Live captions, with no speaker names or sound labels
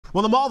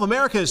Well, the Mall of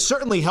America is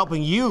certainly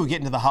helping you get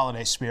into the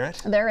holiday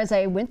spirit. There is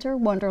a Winter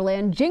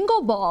Wonderland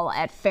Jingle Ball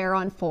at Fair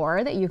on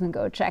 4 that you can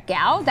go check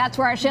out. That's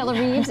where our Shayla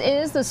Reaves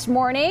is this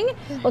morning.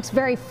 Looks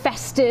very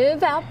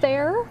festive out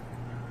there.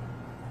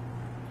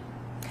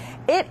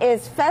 It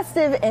is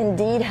festive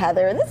indeed,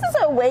 Heather. This is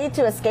a way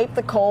to escape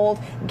the cold,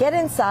 get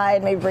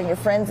inside, maybe bring your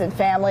friends and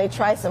family,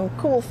 try some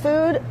cool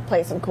food,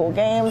 play some cool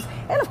games,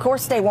 and of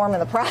course stay warm in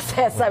the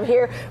process. I'm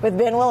here with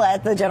Ben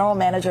Willett, the general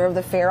manager of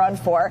the Fair on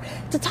 4,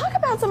 to talk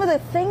about some of the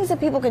things that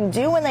people can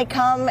do when they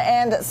come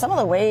and some of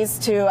the ways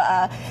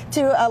to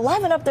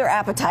liven up their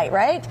appetite,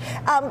 right?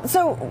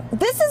 So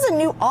this is a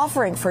new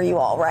offering for you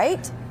all,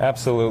 right?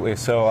 Absolutely.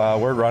 So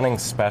we're running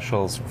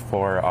specials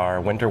for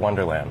our Winter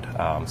Wonderland.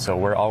 So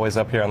we're always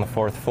up here on the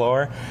 4th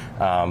floor,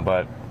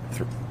 but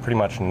pretty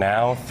much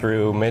now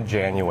through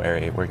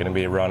mid-January, we're going to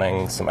be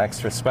running some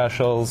extra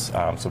specials,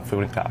 some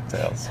food and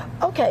cocktails.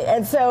 Okay,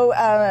 and so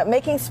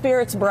making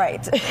spirits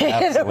bright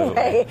in a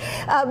way.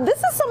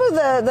 This is some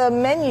of the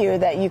menu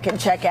that you can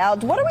check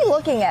out. What are we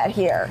looking at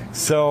here?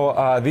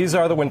 So these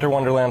are the Winter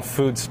Wonderland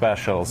food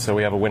specials. So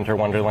we have a Winter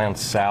Wonderland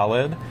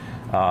salad,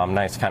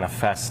 nice kind of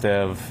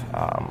festive,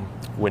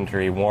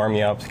 wintry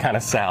warm-you-up kind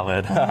of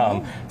salad.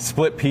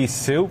 Split pea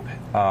soup,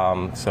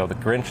 so the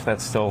Grinch that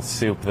stole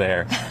soup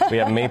there. We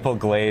have maple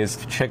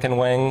glazed chicken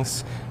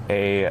wings.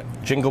 A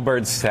Jingle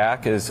Bird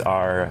stack is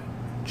our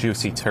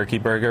juicy turkey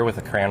burger with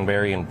a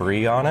cranberry and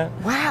brie on it.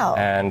 Wow.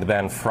 And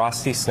then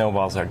Frosty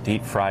Snowballs are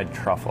deep fried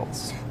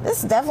truffles.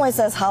 This definitely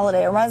says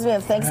holiday. It reminds me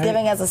of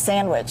Thanksgiving as a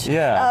sandwich.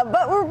 Yeah.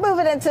 But we're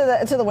moving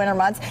into the winter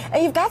months.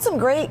 And you've got some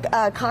great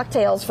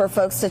cocktails for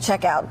folks to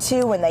check out,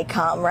 too, when they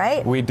come,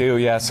 right? We do,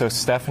 yeah. So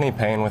Stephanie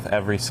Payne with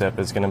Every Sip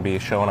is going to be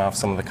showing off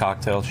some of the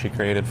cocktails she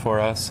created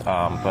for us,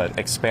 but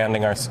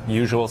expanding our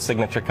usual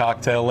signature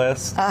cocktail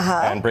list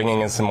and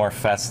bringing in some more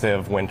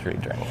festive, wintry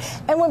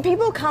drinks. And when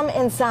people come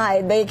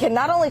inside, they can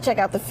not only check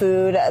out the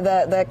food,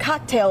 the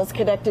cocktails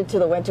connected to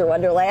the Winter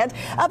Wonderland,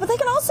 but they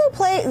can also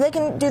they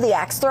can do the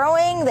axe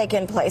throwing, they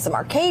can play some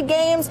arcade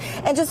games,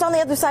 and just on the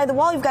other side of the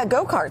wall, you've got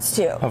go-karts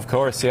too. Of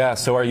course, yeah.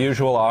 So our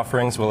usual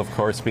offerings will, of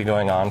course, be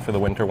going on for the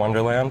Winter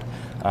Wonderland.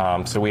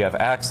 So we have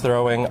axe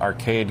throwing,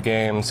 arcade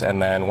games,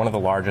 and then one of the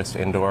largest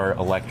indoor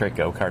electric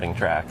go-karting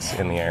tracks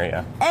in the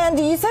area. And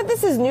you said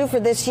this is new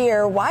for this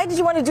year. Why did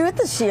you want to do it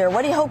this year?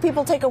 What do you hope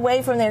people take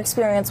away from their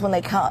experience when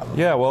they come?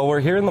 Yeah, well, we're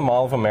here in the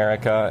Mall of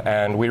America,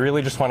 and we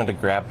really just wanted to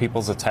grab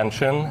people's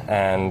attention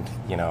and,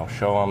 you know,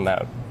 show them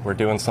that we're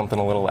doing something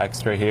a little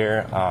extra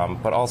here,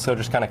 but also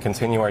just kind of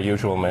continue our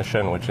usual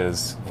mission, which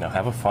is, you know,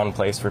 have a fun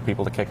place for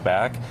people to kick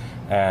back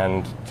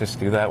and just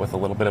do that with a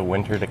little bit of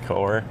winter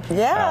decor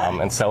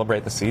and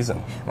celebrate the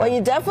season. Well, you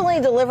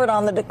definitely delivered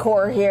on the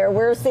decor here.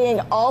 We're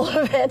seeing all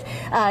of it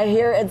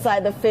here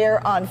inside the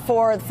Fair on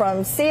 4th,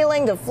 from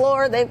ceiling to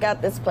floor. They've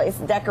got this place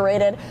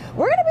decorated.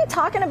 We're going to be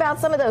talking about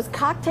some of those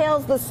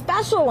cocktails, the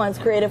special ones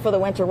created for the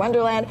Winter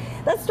Wonderland.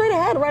 That's straight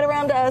ahead, right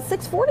around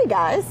 6:40,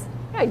 guys.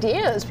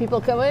 Ideas. People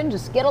come in,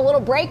 just get a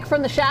little break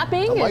from the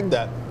shopping. I like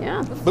that.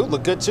 Yeah. The food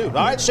looked good, too. All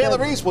right, Shayla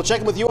Reaves, we'll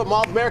check in with you at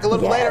Mall of America a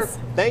little later.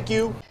 Thank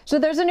you. So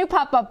there's a new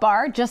pop-up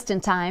bar just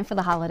in time for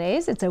the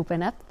holidays. It's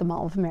open at the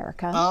Mall of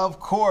America. Of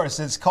course.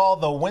 It's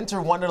called the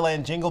Winter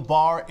Wonderland Jingle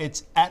Bar.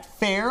 It's at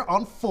Fair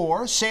on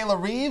 4. Shayla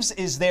Reaves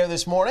is there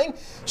this morning.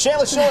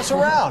 Shayla, show us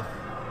around.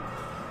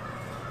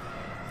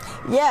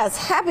 Yes,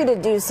 happy to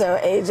do so,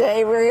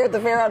 AJ. We're here at the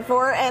Fair on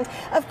 4, and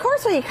of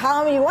course when you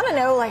come, you want to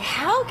know, like,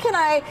 how can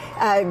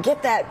I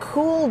get that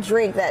cool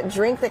drink, that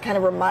kind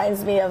of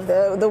reminds me of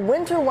the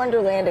Winter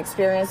Wonderland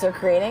experience they're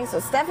creating. So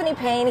Stephanie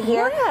Payne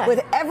here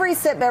with Every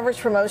Sip Beverage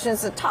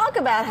Promotions to talk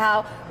about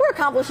how we're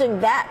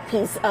accomplishing that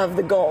piece of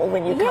the goal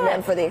when you come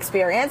in for the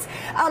experience.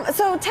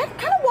 So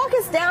kind of walk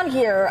us down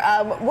here.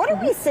 What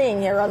are we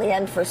seeing here on the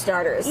end for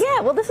starters?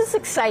 Yeah, well, this is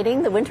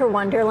exciting. The Winter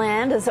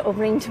Wonderland is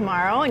opening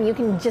tomorrow, and you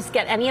can just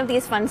get any of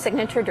these fun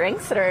signature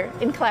drinks that are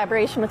in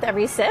collaboration with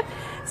Every Sip.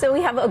 So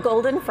we have a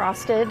golden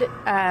frosted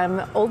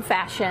old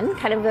fashioned,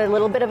 kind of a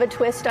little bit of a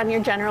twist on your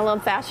general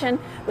old fashioned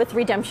with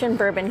redemption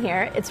bourbon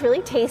here. It's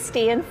really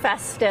tasty and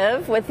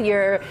festive with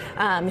your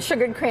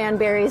sugared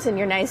cranberries and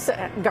your nice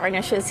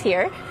garnishes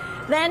here.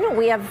 Then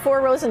we have Four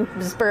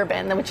Roses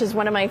bourbon, which is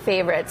one of my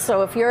favorites.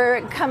 So if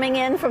you're coming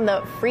in from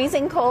the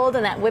freezing cold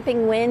and that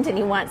whipping wind and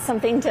you want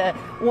something to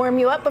warm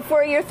you up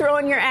before you're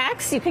throwing your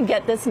axe, you can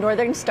get this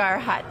Northern Star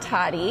Hot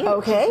Toddy,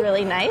 which is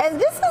really nice. And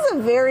this is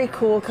a very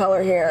cool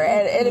color here,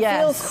 and it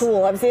feels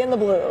cool. I'm seeing the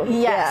blue.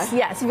 Yes,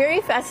 yes,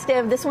 very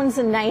festive. This one's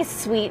a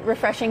nice, sweet,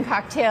 refreshing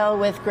cocktail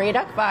with Grey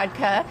Duck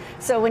vodka.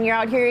 So when you're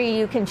out here,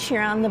 you can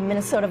cheer on the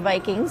Minnesota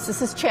Vikings.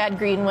 This is Chad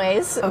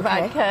Greenway's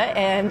vodka,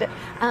 and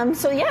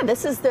so yeah,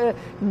 this is the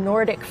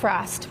Nordic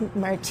Frost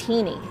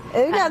Martini.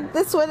 And you got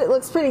this one. It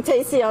looks pretty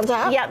tasty on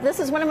top. Yeah, this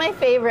is one of my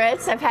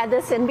favorites. I've had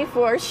this in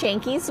before,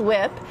 Shanky's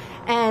Whip.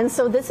 And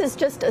so this is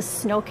just a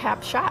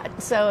snow-capped shot.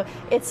 So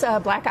it's a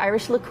black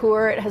Irish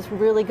liqueur. It has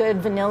really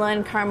good vanilla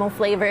and caramel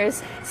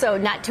flavors, so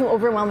not too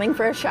overwhelming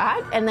for a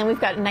shot. And then we've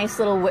got a nice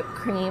little whipped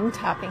cream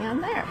topping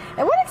on there.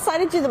 And what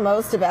excited you the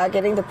most about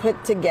getting to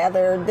put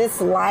together this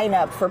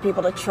lineup for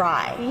people to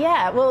try?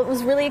 Yeah, well, it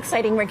was really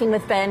exciting working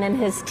with Ben and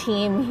his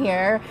team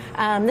here.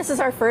 This is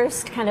our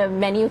first kind of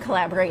menu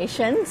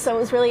collaboration, so it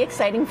was really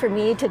exciting for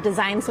me to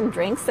design some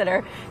drinks that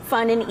are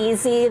fun and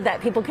easy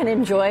that people can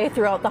enjoy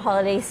throughout the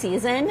holiday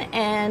season,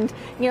 and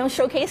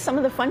showcase some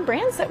of the fun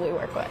brands that we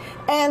work with.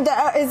 And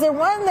is there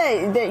one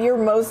that you're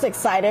most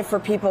excited for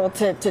people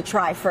to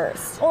try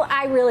first? Well,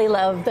 I really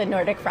love the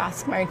Nordic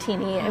Frost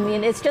Martini. I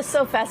mean, it's just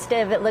so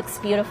festive, it looks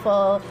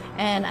beautiful,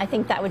 and I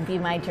think that would be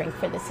my drink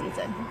for the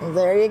season.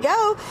 There you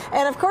go.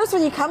 And of course,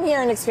 when you come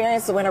here and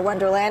experience the Winter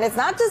Wonderland, it's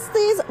not just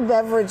these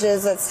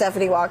beverages that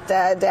Stephanie walked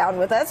down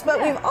with us,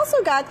 but we've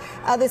also got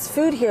this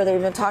food here that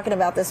we've been talking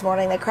about this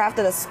morning. They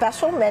crafted a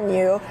special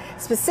menu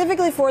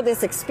specifically for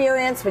this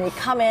experience. When you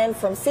come in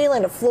from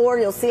ceiling to floor,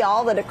 you'll see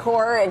all the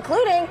decor,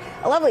 including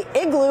a lovely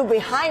igloo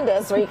behind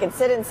us where you can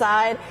sit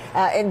inside,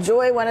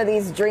 enjoy one of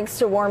these drinks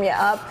to warm you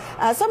up.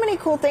 So many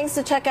cool things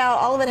to check out.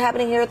 All of it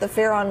happening here at the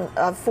Fair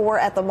on 4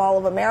 at the Mall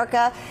of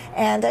America.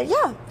 And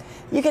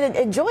you can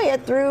enjoy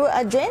it through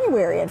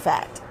January, in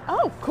fact.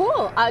 Oh,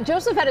 cool.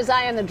 Joseph had his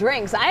eye on the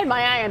drinks. I had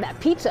my eye on that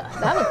pizza.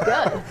 That looked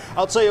good.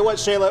 I'll tell you what,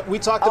 Shayla, we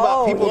talked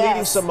about people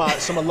needing some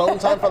alone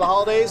time for the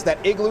holidays.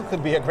 That igloo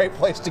could be a great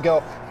place to go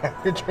have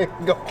your drink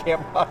and go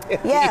camp out in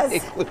the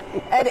igloo.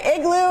 An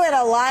igloo and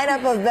a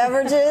lineup of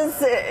beverages,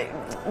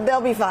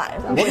 they'll be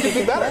fine. What could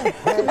be better?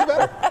 What could be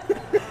better?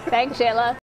 Thanks, Shayla.